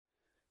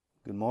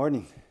Good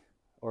morning,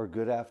 or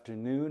good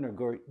afternoon, or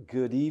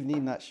good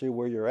evening. Not sure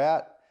where you're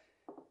at.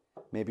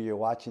 Maybe you're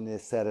watching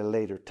this at a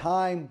later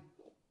time,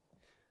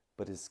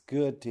 but it's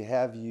good to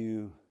have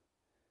you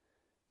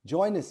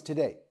join us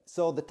today.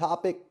 So, the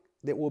topic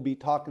that we'll be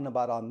talking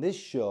about on this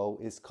show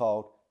is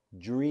called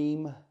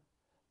Dream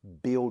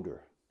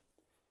Builder.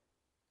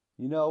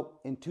 You know,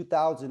 in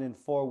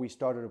 2004, we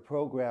started a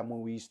program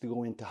when we used to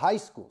go into high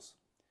schools.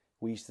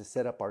 We used to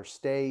set up our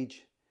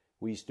stage.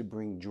 We used to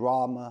bring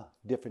drama,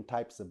 different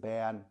types of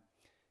band,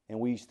 and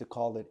we used to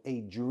call it a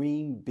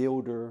Dream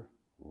Builder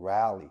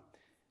Rally.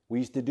 We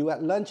used to do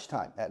at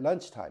lunchtime,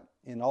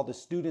 and all the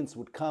students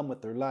would come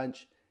with their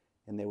lunch,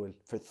 and they would,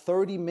 for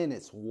 30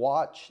 minutes,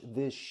 watch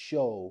this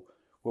show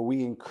where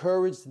we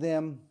encouraged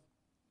them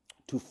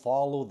to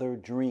follow their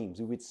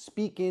dreams. We would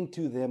speak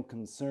into them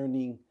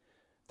concerning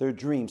their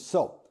dreams.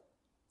 So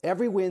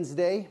every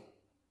Wednesday,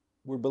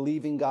 we're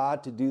believing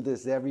God to do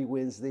this every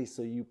Wednesday,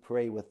 so you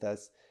pray with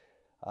us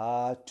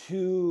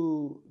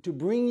to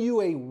bring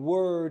you a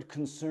word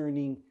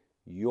concerning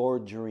your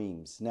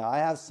dreams. Now, I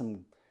have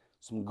some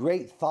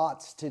great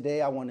thoughts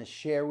today I want to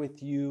share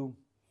with you.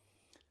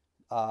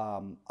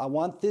 I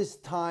want this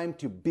time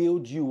to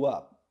build you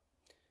up.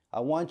 I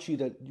want you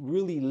to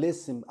really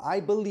listen. I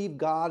believe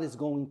God is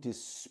going to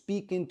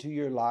speak into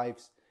your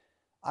lives.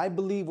 I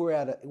believe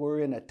we're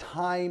in a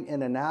time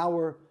and an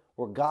hour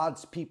where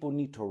God's people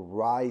need to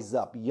rise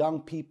up.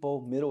 Young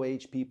people,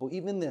 middle-aged people,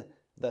 even the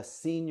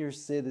senior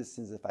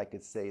citizens, if I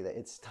could say that.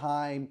 It's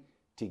time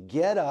to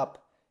get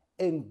up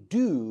and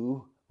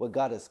do what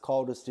God has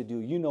called us to do.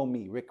 You know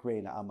me, Rick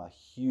Reyna, I'm a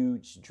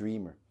huge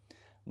dreamer.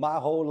 My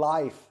whole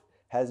life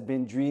has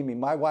been dreaming.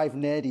 My wife,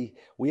 Nettie,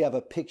 we have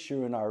a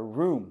picture in our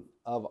room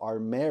of our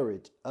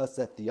marriage, us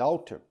at the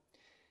altar.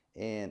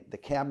 And the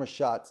camera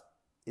shot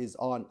is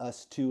on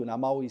us too. And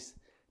I'm always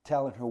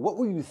telling her, what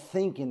were you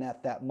thinking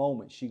at that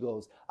moment? She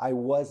goes, I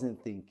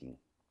wasn't thinking.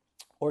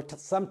 Or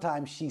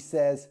sometimes she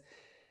says,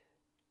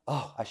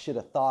 oh, I should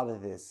have thought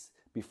of this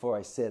before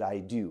I said I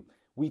do.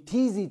 We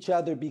tease each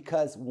other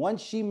because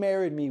once she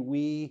married me,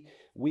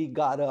 we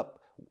got up,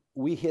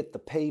 we hit the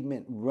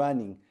pavement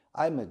running.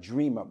 I'm a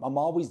dreamer. I'm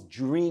always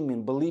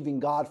dreaming, believing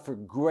God for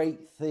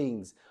great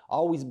things,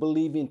 always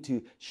believing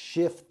to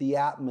shift the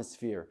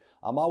atmosphere.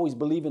 I'm always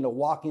believing to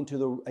walk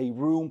into a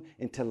room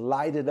and to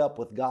light it up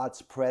with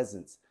God's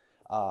presence.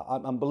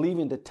 I'm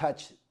believing to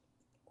touch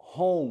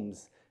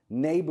homes,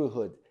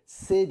 neighborhoods,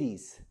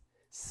 cities,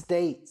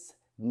 states,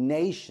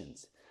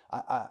 nations.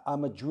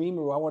 I'm a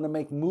dreamer. I want to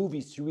make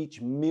movies to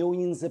reach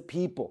millions of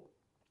people.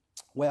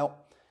 Well,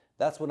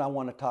 that's what I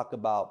want to talk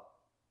about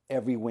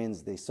every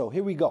Wednesday. So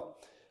here we go.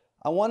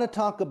 I want to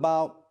talk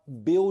about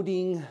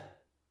building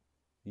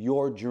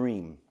your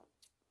dream.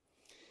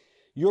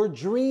 Your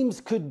dreams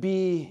could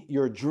be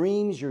your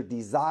dreams, your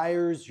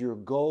desires, your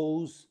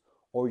goals,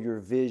 or your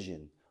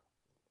vision.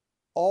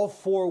 All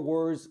four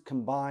words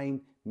combined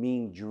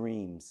mean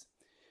dreams.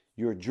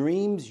 Your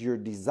dreams, your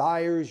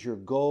desires, your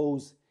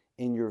goals,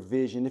 and your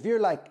vision. If you're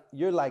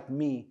like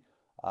me,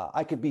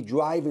 I could be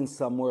driving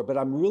somewhere, but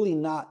I'm really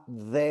not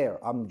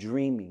there. I'm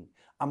dreaming.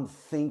 I'm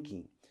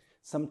thinking.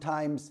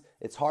 Sometimes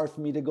it's hard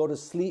for me to go to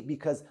sleep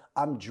because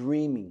I'm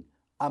dreaming.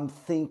 I'm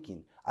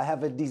thinking. I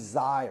have a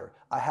desire.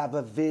 I have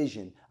a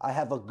vision. I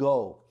have a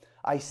goal.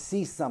 I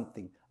see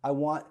something. I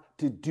want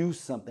to do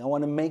something. I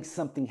want to make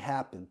something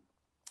happen.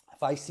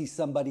 If I see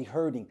somebody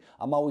hurting,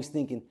 I'm always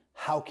thinking,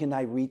 how can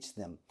I reach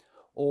them?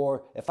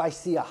 Or if I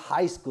see a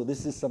high school,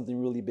 this is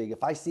something really big.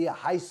 If I see a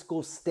high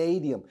school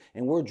stadium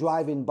and we're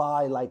driving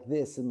by like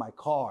this in my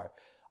car,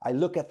 I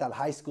look at that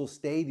high school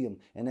stadium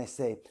and I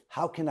say,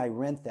 how can I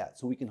rent that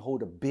so we can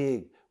hold a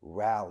big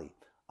rally?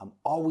 I'm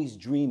always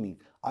dreaming.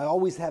 I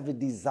always have a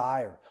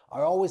desire. I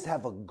always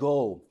have a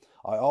goal.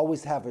 I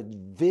always have a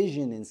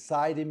vision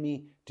inside of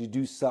me to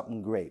do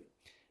something great.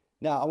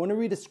 Now, I want to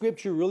read a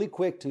scripture really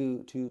quick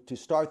to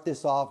start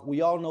this off.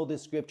 We all know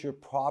this scripture,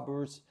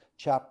 Proverbs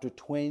chapter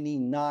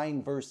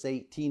 29, verse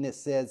 18. It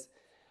says,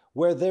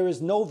 where there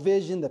is no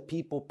vision, the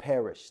people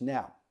perish.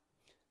 Now,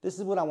 this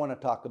is what I want to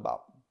talk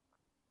about.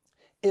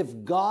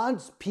 If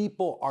God's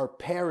people are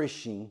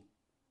perishing,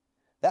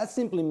 that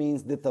simply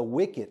means that the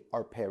wicked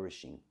are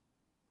perishing.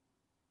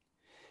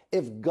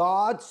 If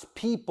God's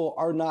people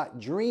are not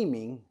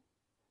dreaming,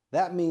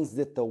 that means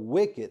that the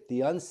wicked,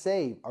 the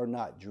unsaved, are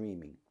not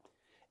dreaming.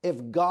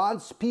 If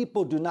God's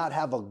people do not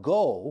have a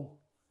goal,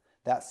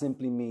 that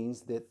simply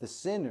means that the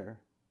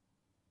sinner,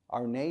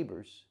 our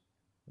neighbors,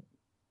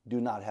 do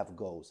not have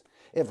goals.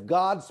 If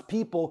God's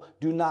people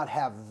do not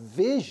have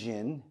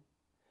vision,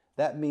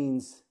 that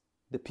means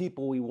the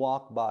people we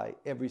walk by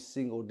every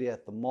single day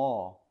at the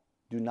mall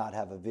do not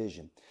have a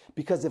vision.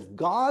 Because if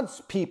God's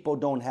people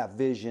don't have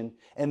vision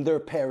and they're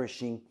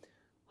perishing,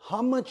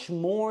 how much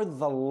more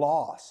the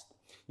lost?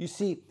 You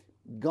see,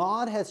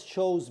 God has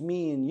chose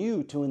me and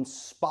you to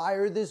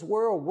inspire this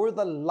world. We're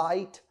the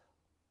light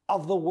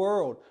of the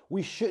world.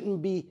 We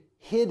shouldn't be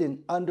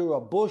hidden under a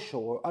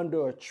bushel or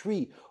under a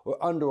tree or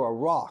under a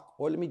rock.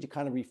 Or let me just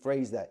kind of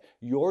rephrase that.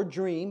 Your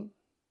dream,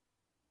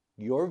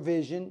 your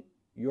vision,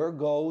 your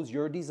goals,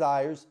 your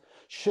desires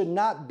should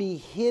not be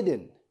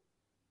hidden,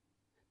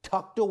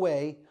 tucked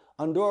away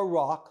under a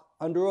rock,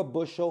 under a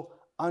bushel,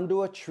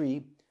 under a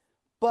tree.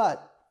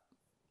 But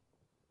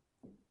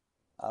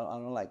I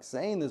don't like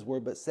saying this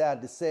word, but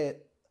sad to say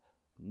it,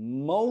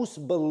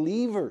 most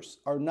believers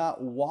are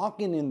not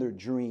walking in their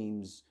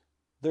dreams,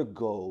 their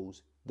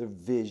goals, their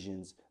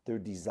visions, their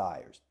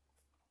desires.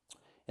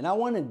 And I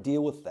want to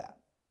deal with that.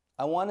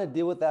 I want to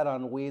deal with that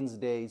on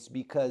Wednesdays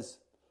because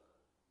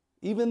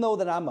even though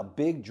that I'm a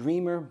big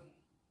dreamer,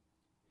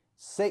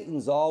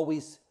 Satan's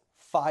always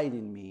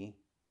fighting me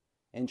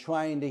and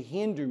trying to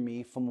hinder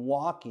me from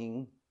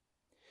walking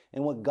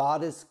in what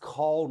God has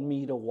called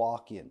me to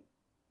walk in.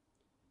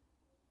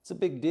 It's a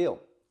big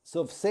deal.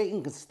 So if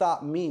Satan can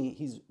stop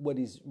me, what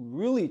he's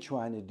really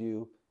trying to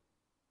do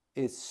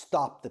is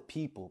stop the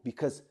people,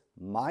 because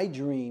my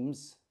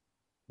dreams,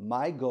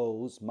 my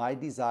goals, my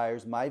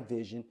desires, my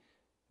vision,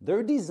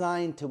 they're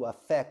designed to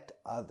affect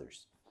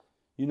others.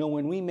 You know,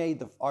 when we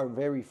made our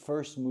very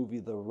first movie,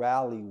 The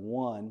Rally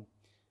One,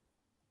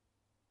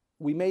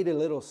 we made a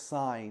little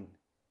sign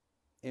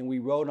and we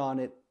wrote on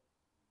it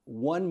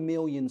 1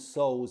 million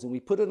souls, and we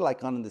put it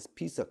like on this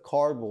piece of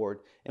cardboard,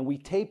 and we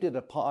taped it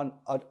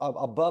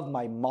above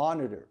my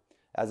monitor.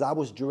 As I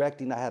was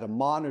directing, I had a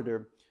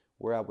monitor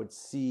where I would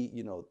see,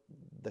 you know,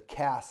 the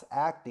cast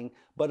acting,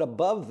 but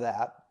above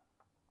that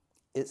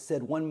it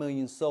said 1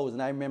 million souls.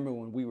 And I remember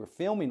when we were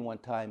filming one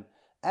time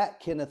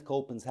at Kenneth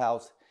Copeland's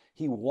house,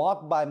 he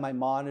walked by my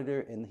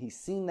monitor and he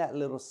seen that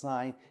little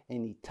sign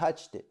and he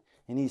touched it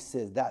and he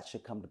says, that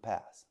should come to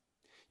pass.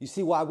 You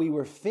see, while we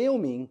were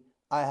filming,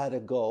 I had a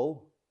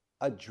goal,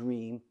 a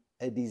dream,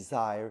 a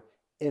desire,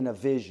 and a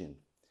vision,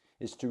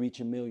 is to reach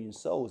 1 million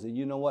souls. And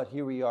you know what?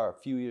 Here we are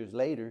a few years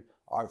later.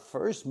 Our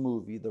first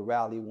movie, The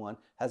Rally One,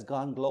 has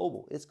gone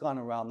global. It's gone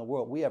around the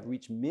world. We have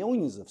reached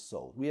millions of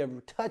souls. We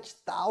have touched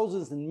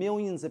thousands and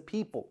millions of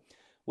people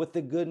with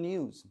the good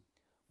news.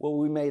 When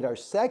we made our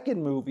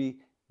second movie,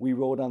 we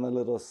wrote on a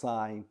little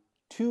sign,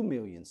 2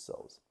 million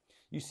souls.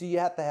 You see, you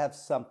have to have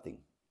something.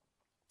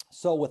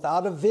 So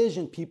without a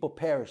vision, people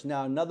perish.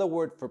 Now, another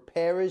word for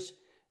perish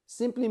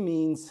simply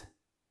means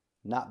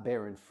not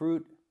bearing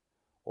fruit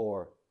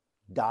or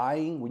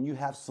dying. When you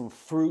have some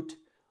fruit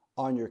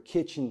on your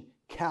kitchen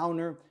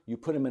counter, you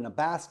put them in a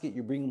basket,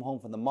 you bring them home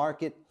from the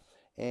market,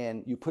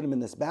 and you put them in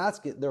this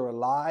basket, they're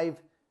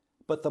alive.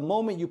 But the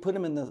moment you put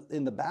them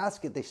in the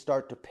basket, they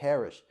start to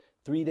perish.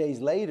 3 days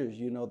later,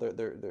 you know,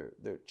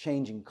 they're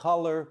changing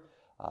color,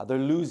 they're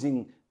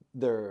losing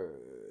their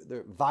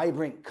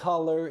vibrant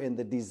color and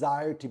the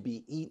desire to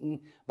be eaten.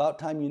 About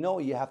time you know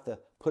it, you have to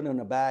put them in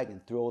a bag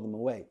and throw them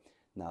away.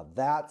 Now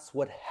that's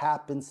what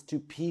happens to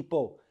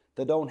people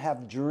that don't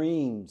have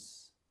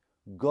dreams,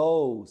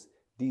 goals,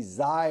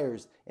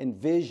 desires, and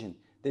vision.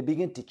 They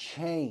begin to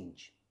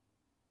change.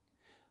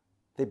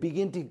 They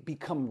begin to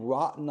become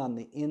rotten on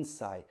the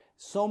inside.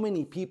 So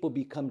many people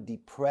become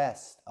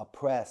depressed,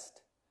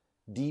 oppressed,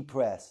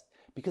 depressed,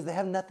 because they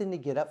have nothing to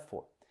get up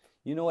for.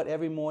 You know what?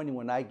 Every morning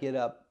when I get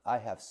up, I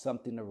have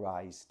something to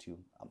rise to.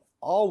 I'm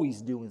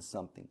always doing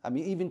something. I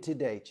mean, even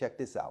today, check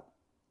this out.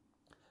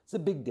 It's a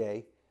big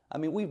day. I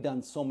mean, we've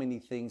done so many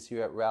things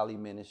here at Rally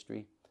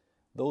Ministry.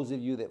 Those of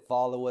you that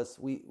follow us,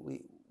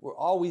 we're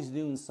always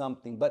doing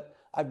something, but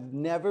I've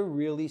never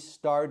really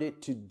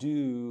started to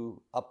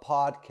do a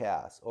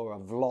podcast or a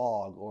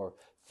vlog or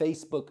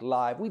Facebook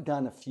Live. We've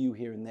done a few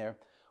here and there.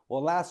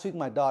 Well, last week,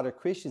 my daughter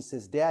Christian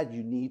says, Dad,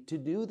 you need to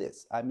do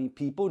this. I mean,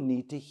 people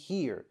need to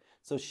hear.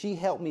 So she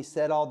helped me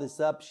set all this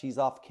up. She's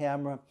off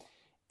camera.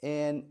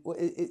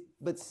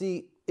 But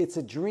see, it's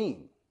a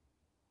dream.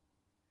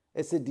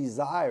 It's a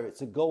desire.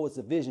 It's a goal. It's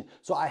a vision.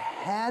 So I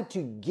had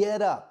to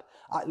get up.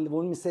 Let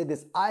me say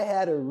this. I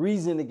had a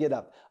reason to get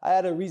up. I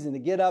had a reason to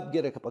get up,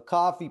 get a cup of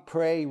coffee,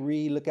 pray,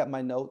 read, look at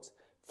my notes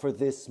for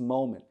this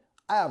moment.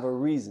 I have a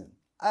reason.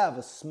 I have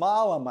a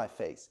smile on my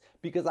face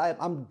because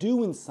I'm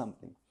doing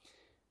something.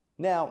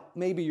 Now,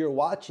 maybe you're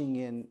watching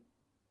and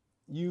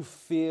you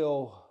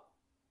feel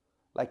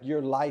like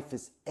your life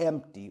is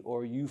empty,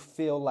 or you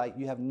feel like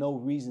you have no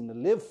reason to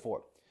live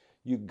for.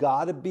 You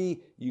gotta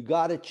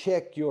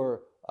check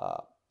your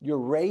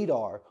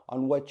radar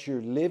on what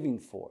you're living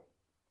for.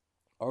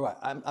 All right,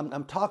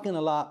 I'm talking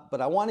a lot,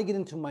 but I want to get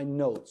into my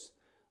notes.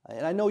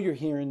 And I know you're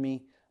hearing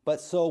me, but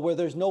so where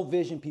there's no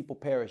vision, people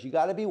perish. You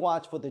got to be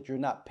watchful that you're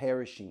not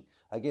perishing.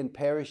 Again,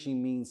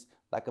 perishing means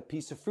like a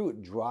piece of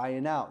fruit,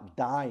 drying out,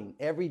 dying,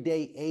 every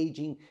day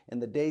aging,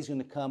 and the day's going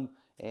to come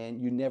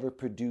and you never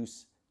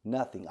produce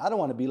nothing. I don't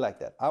want to be like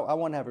that. I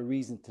want to have a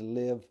reason to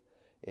live,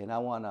 and I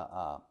want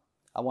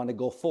to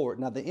go forward.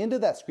 Now, the end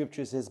of that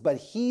scripture says, but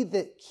he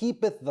that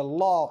keepeth the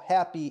law,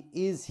 happy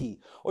is he.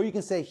 Or you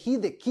can say, he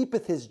that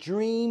keepeth his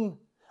dream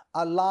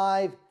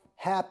alive,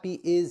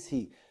 happy is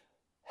he.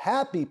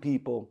 Happy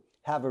people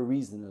have a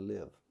reason to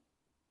live.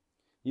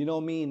 You know,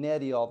 me and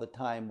Eddie all the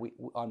time, we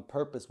on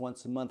purpose,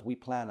 once a month, we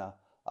plan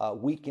a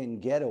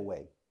weekend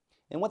getaway.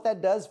 And what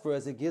that does for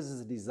us, it gives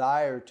us a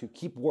desire to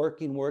keep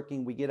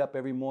working. We get up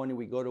every morning,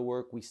 we go to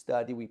work, we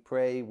study, we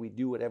pray, we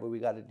do whatever we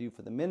got to do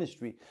for the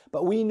ministry.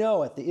 But we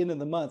know at the end of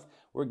the month,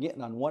 we're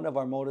getting on one of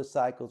our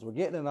motorcycles, we're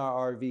getting in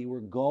our RV, we're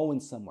going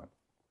somewhere.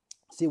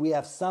 See, we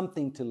have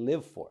something to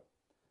live for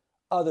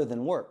other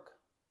than work.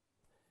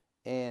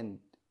 And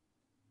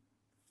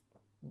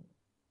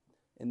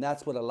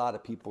that's what a lot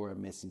of people are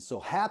missing.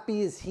 So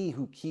happy is he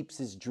who keeps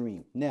his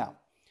dream. Now,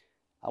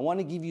 I want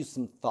to give you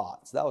some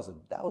thoughts. That was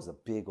a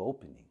big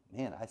opening.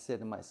 Man, I said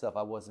to myself,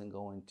 I wasn't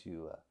going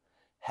to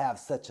have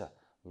such a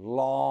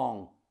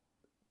long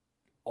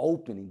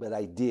opening, but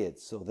I did.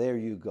 So there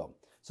you go.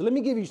 So let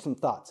me give you some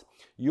thoughts.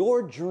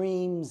 Your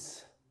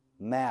dreams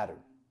matter.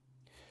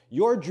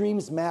 Your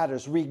dreams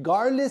matters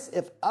regardless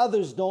if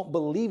others don't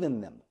believe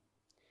in them.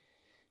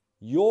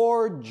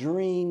 Your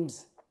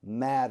dreams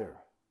matter.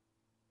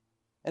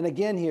 And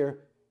again here,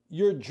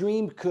 your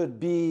dream could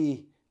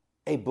be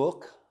a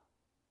book,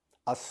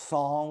 a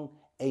song,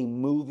 a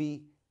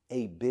movie,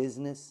 a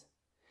business.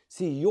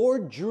 See, your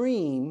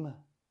dreams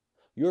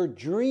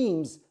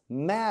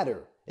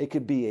matter. It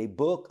could be a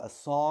book, a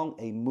song,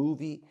 a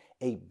movie,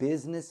 a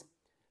business,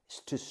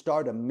 to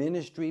start a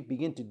ministry,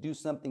 begin to do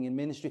something in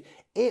ministry.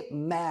 It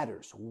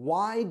matters.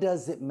 Why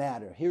does it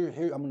matter? Here,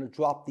 I'm going to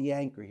drop the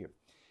anchor here.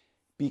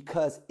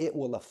 Because it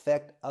will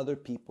affect other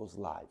people's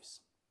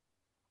lives.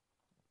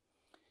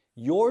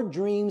 Your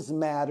dreams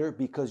matter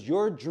because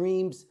your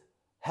dreams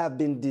have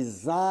been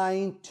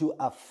designed to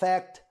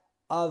affect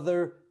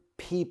other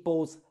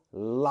people's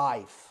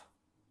life.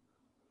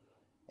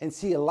 And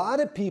see, a lot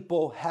of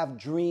people have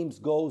dreams,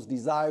 goals,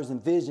 desires,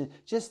 and vision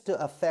just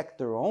to affect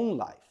their own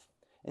life.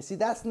 And see,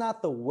 that's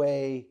not the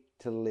way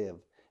to live.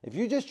 If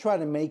you're just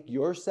trying to make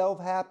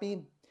yourself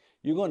happy,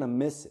 you're going to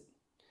miss it.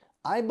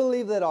 I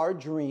believe that our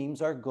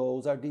dreams, our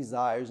goals, our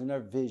desires, and our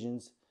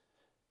visions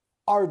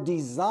are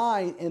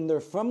designed, and they're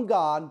from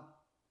God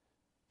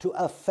to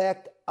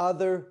affect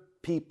other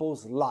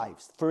people's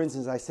lives. For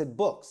instance, I said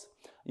books.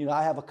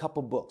 I have a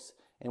couple books,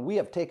 and we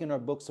have taken our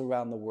books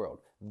around the world.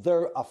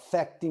 They're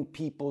affecting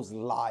people's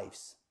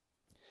lives.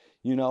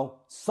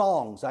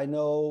 Songs. I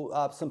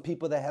know some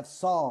people that have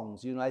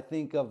songs. I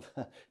think of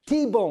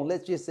T-Bone.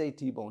 Let's just say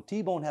T-Bone.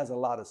 T-Bone has a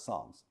lot of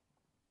songs.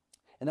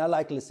 And I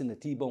like listening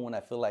to T-Bone when I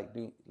feel like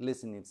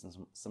listening to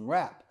some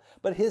rap.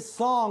 But his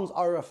songs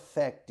are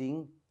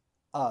affecting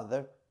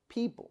other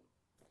people.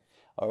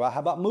 All right, how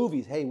about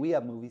movies? Hey, we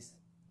have movies.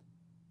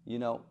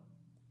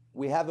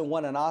 We haven't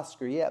won an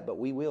Oscar yet, but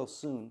we will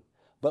soon.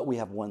 But we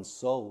have won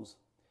souls.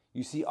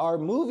 You see, our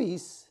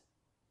movies,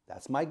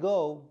 that's my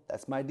goal,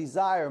 that's my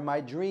desire,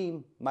 my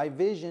dream, my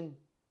vision.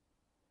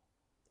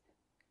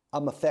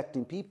 I'm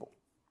affecting people.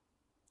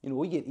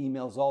 We get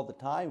emails all the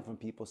time from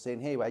people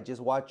saying, hey, I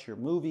just watched your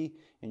movie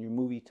and your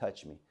movie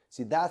touched me.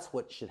 See, that's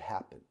what should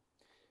happen.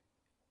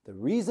 The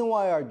reason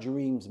why our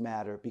dreams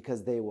matter,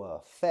 because they will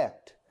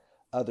affect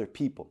other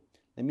people.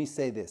 Let me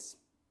say this.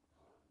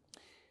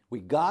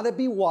 We got to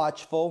be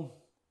watchful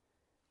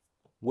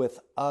with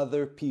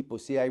other people.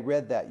 See, I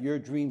read that. Your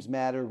dreams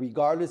matter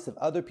regardless if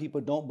other people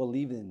don't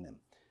believe in them.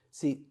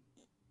 See,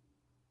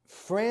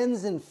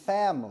 friends and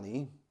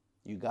family,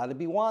 you got to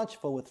be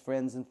watchful with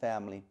friends and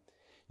family.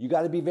 You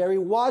got to be very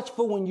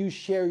watchful when you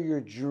share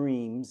your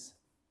dreams,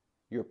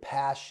 your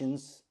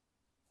passions,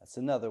 that's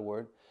another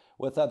word,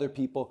 with other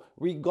people,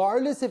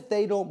 regardless if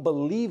they don't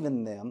believe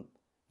in them.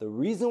 The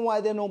reason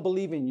why they don't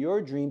believe in your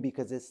dream,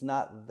 because it's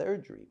not their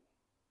dream.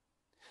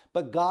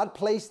 But God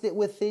placed it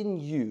within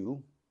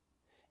you,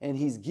 and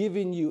He's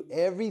given you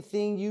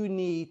everything you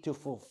need to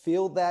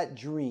fulfill that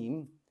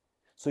dream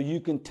so you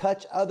can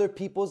touch other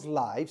people's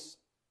lives.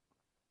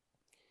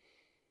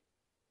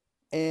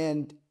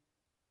 And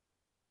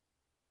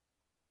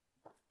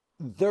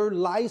their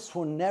lives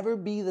will never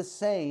be the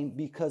same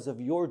because of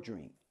your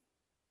dream.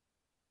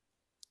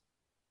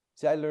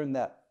 See, I learned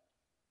that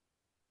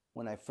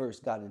when I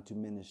first got into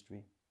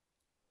ministry.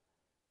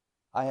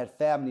 I had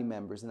family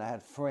members and I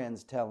had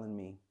friends telling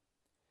me,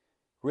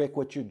 Rick,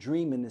 what you're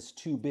dreaming is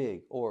too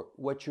big, or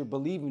what you're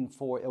believing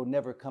for, it'll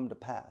never come to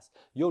pass.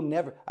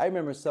 I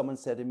remember someone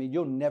said to me,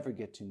 you'll never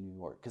get to New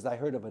York, because I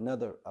heard of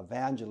another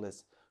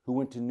evangelist who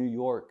went to New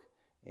York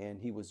and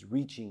he was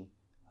reaching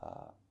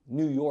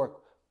New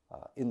York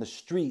in the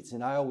streets,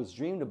 and I always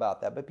dreamed about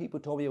that, but people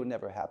told me it would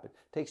never happen.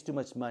 It takes too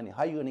much money.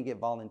 How are you going to get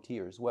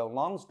volunteers? Well,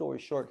 long story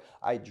short,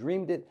 I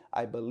dreamed it,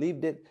 I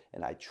believed it,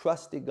 and I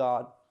trusted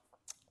God.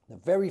 The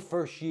very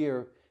first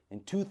year,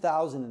 in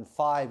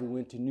 2005, we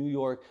went to New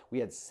York. We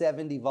had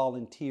 70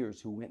 volunteers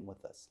who went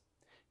with us.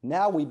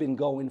 Now we've been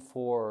going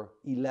for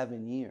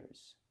 11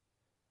 years.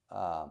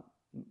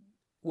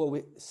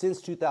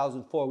 Since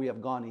 2004, we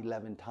have gone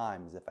 11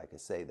 times, if I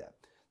could say that.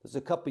 There's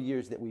a couple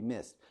years that we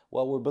missed.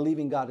 Well, we're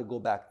believing God to go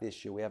back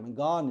this year. We haven't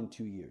gone in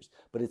 2 years,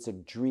 but it's a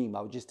dream. I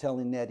was just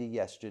telling Nettie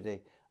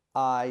yesterday,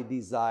 I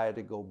desire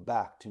to go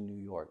back to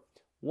New York.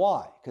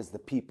 Why? Because the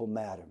people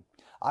matter.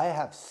 I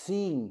have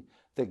seen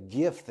the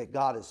gift that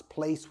God has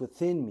placed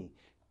within me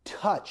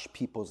touch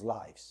people's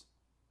lives.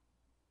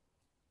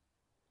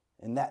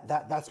 And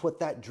that's what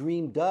that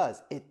dream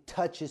does. It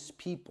touches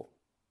people.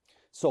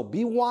 So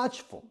be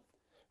watchful,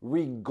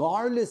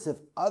 regardless if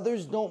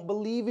others don't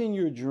believe in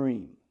your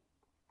dream,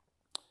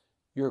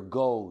 your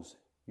goals,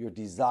 your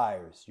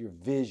desires, your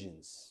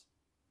visions.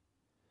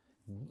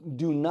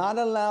 Do not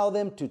allow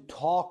them to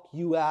talk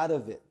you out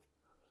of it.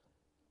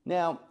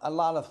 Now, a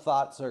lot of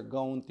thoughts are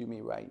going through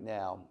me right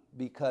now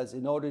because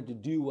in order to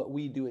do what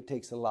we do, it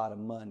takes a lot of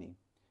money.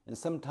 And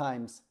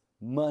sometimes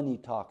money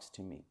talks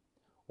to me,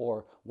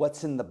 or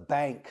what's in the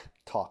bank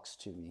talks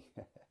to me.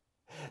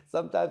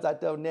 Sometimes I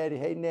tell Nettie,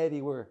 hey,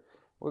 Nettie, we're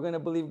going to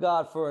believe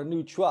God for a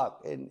new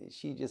truck. And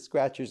she just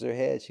scratches her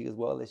head. She goes,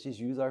 well, let's just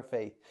use our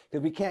faith.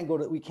 Because we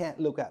can't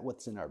look at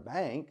what's in our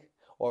bank,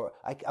 or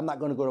I'm not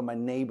going to go to my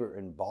neighbor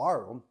and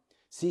borrow.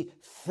 See,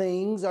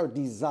 things are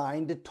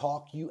designed to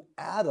talk you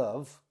out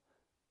of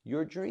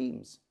your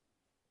dreams.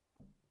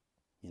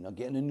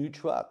 Getting a new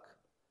truck.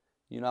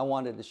 I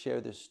wanted to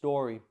share this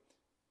story.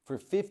 For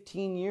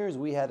 15 years,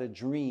 we had a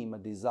dream, a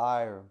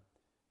desire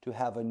to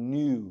have a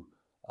new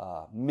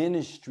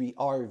ministry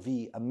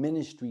RV, a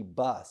ministry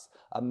bus,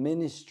 a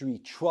ministry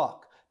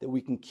truck that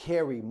we can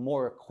carry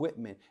more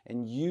equipment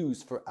and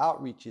use for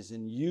outreaches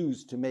and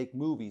use to make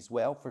movies.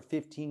 Well, for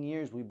 15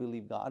 years, we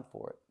believed God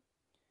for it.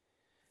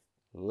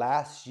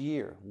 Last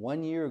year,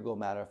 1 year ago,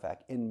 matter of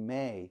fact, in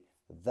May,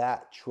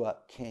 that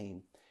truck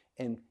came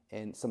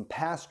and some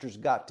pastors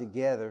got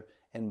together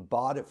and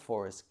bought it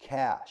for us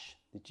cash.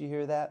 Did you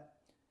hear that?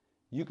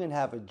 You can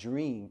have a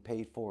dream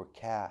paid for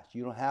cash.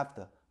 You don't have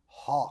to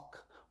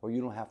hawk or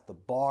you don't have to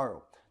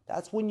borrow.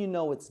 That's when you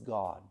know it's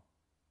God.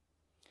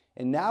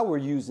 And now we're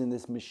using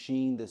this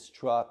machine, this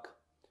truck,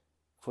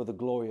 for the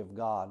glory of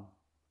God.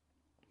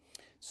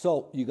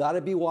 So you got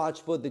to be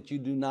watchful that you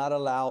do not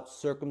allow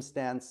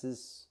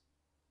circumstances,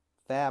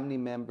 family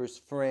members,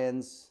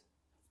 friends,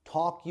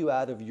 talk you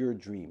out of your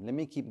dream. Let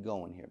me keep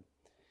going here.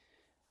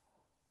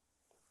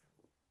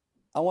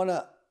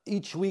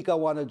 Each week I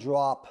want to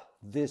drop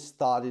this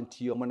thought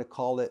into you. I'm going to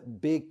call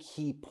it big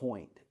key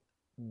point.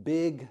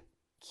 Big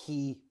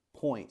key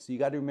points. So you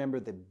got to remember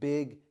the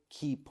big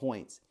key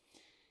points.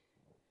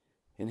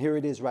 And here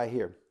it is right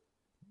here.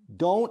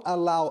 Don't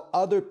allow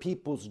other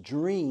people's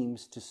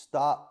dreams to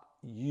stop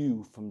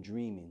you from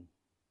dreaming.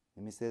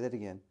 Let me say that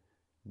again.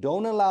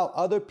 Don't allow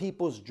other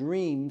people's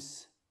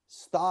dreams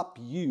stop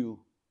you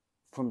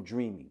from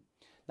dreaming.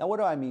 Now, what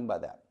do I mean by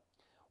that?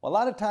 Well, a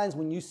lot of times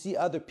when you see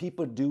other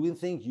people doing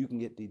things, you can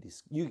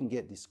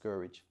get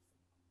discouraged.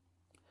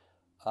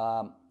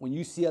 When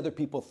you see other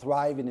people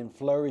thriving and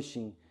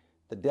flourishing,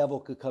 the devil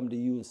could come to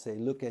you and say,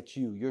 look at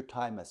you, your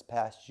time has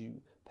passed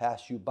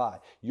you by.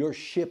 Your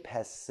ship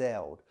has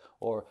sailed,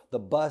 or the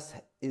bus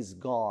is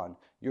gone.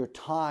 Your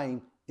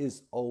time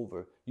is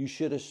over. You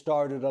should have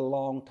started a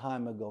long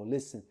time ago.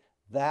 Listen,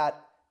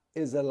 that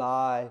is a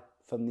lie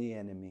from the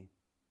enemy.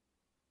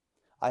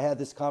 I had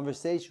this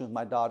conversation with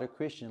my daughter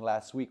Christian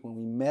last week when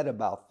we met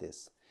about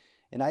this.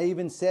 And I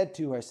even said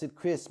to her, I said,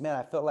 Chris, man,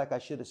 I felt like I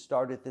should have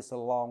started this a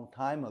long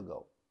time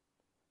ago.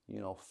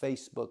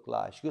 Facebook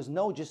Live. She goes,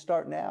 no, just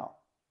start now.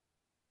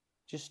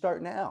 Just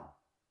start now.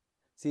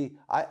 See,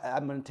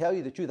 I'm going to tell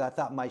you the truth. I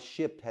thought my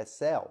ship had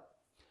sailed.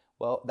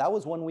 Well, that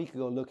was 1 week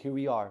ago. Look, here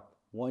we are.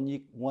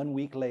 1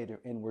 week later,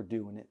 and we're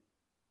doing it.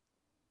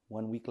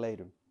 1 week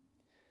later.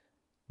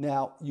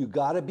 Now, you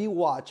got to be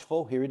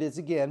watchful. Here it is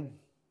again.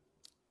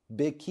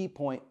 Big key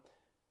point.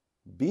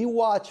 Be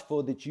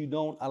watchful that you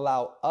don't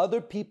allow other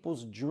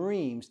people's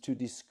dreams to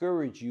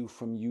discourage you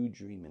from you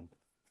dreaming.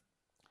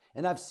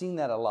 And I've seen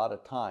that a lot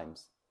of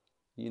times,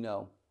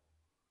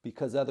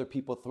 because other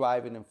people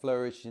thriving and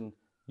flourishing,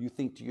 you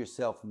think to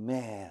yourself,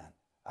 man,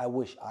 I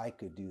wish I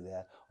could do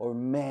that. Or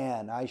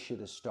man, I should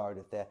have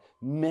started that.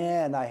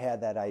 Man, I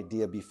had that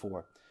idea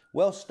before.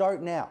 Well,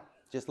 start now,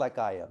 just like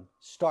I am.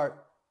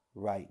 Start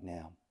right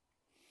now.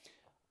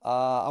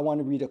 I want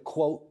to read a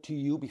quote to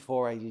you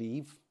before I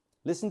leave.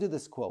 Listen to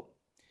this quote.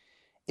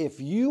 If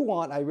you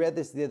want, I read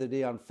this the other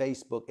day on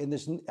Facebook,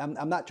 and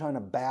I'm not trying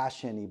to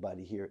bash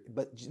anybody here,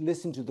 but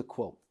listen to the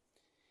quote.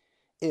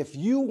 If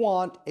you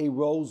want a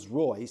Rolls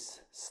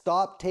Royce,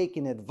 stop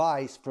taking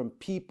advice from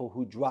people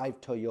who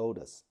drive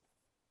Toyotas.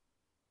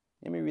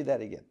 Let me read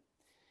that again.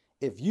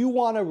 If you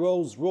want a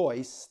Rolls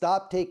Royce,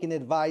 stop taking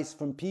advice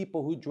from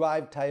people who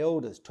drive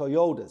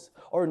Toyotas,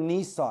 or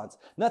Nissans.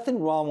 Nothing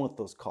wrong with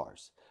those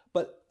cars.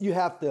 But you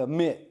have to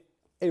admit,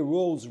 a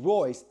Rolls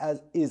Royce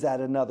is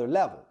at another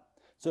level.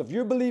 So if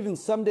you're believing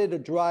someday to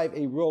drive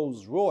a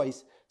Rolls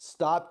Royce,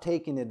 stop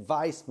taking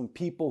advice from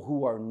people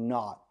who are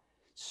not.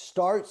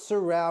 Start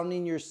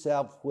surrounding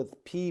yourself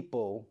with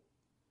people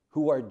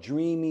who are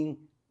dreaming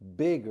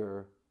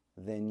bigger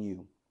than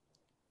you.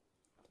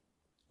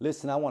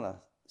 Listen, I want to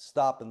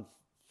stop and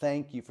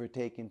thank you for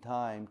taking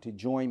time to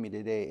join me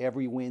today.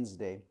 Every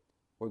Wednesday,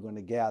 we're going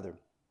to gather.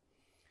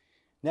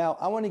 Now,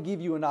 I want to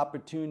give you an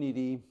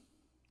opportunity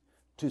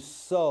to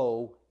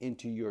sow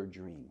into your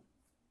dream.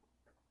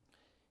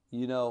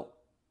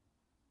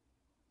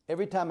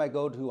 Every time I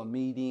go to a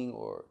meeting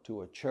or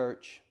to a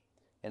church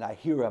and I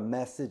hear a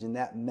message and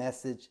that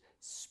message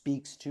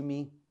speaks to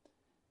me,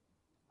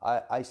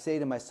 I say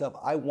to myself,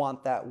 I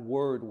want that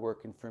word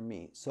working for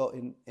me.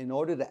 So in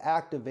order to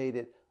activate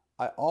it,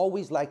 I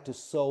always like to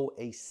sow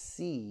a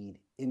seed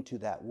into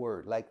that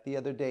word. Like the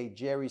other day,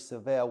 Jerry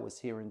Savelle was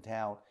here in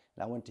town,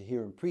 and I went to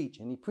hear him preach,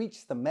 and he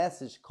preached the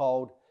message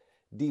called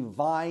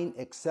Divine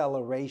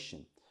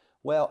Acceleration.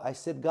 Well, I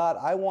said, God,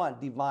 I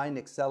want divine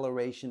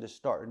acceleration to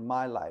start in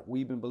my life.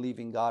 We've been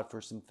believing God for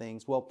some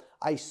things. Well,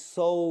 I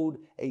sowed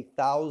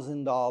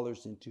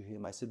 $1,000 into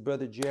him. I said,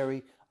 Brother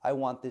Jerry, I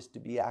want this to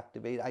be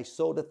activated. I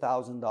sowed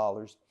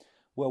 $1,000.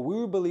 Well, we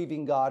were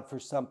believing God for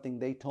something.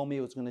 They told me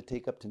it was going to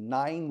take up to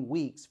 9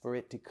 weeks for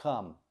it to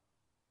come.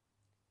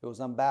 It was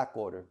on back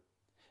order.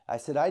 I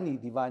said, I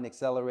need divine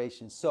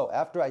acceleration. So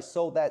after I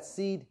sowed that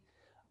seed,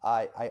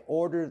 I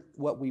ordered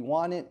what we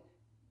wanted.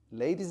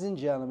 Ladies and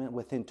gentlemen,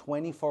 within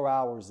 24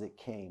 hours it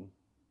came.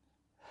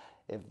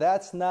 If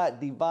that's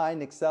not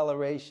divine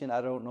acceleration, I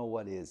don't know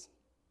what is.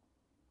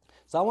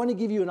 So I want to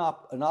give you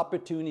an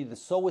opportunity to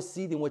sow a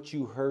seed in what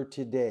you heard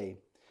today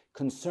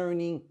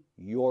concerning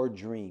your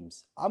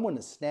dreams. I'm going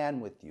to stand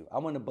with you.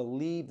 I'm going to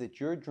believe that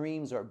your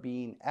dreams are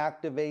being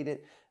activated,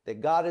 that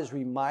God is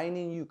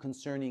reminding you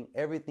concerning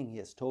everything He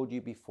has told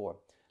you before.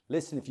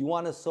 Listen, if you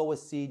want to sow a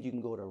seed, you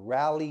can go to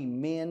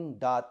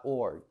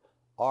rallymin.org.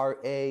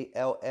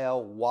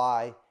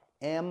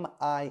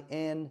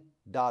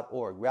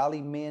 RALLYMIN.org,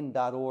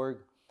 rallymin.org,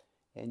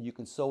 and you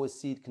can sow a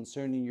seed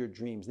concerning your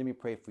dreams. Let me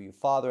pray for you.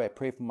 Father, I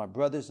pray for my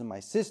brothers and my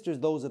sisters,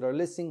 those that are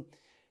listening,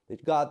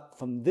 that God,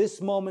 from this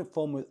moment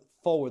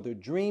forward, their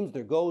dreams,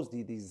 their goals,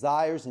 their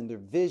desires, and their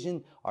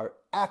vision are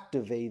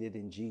activated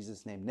in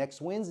Jesus' name.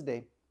 Next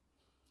Wednesday,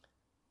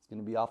 it's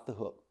going to be off the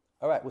hook.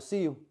 All right, we'll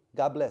see you.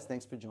 God bless.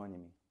 Thanks for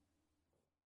joining me.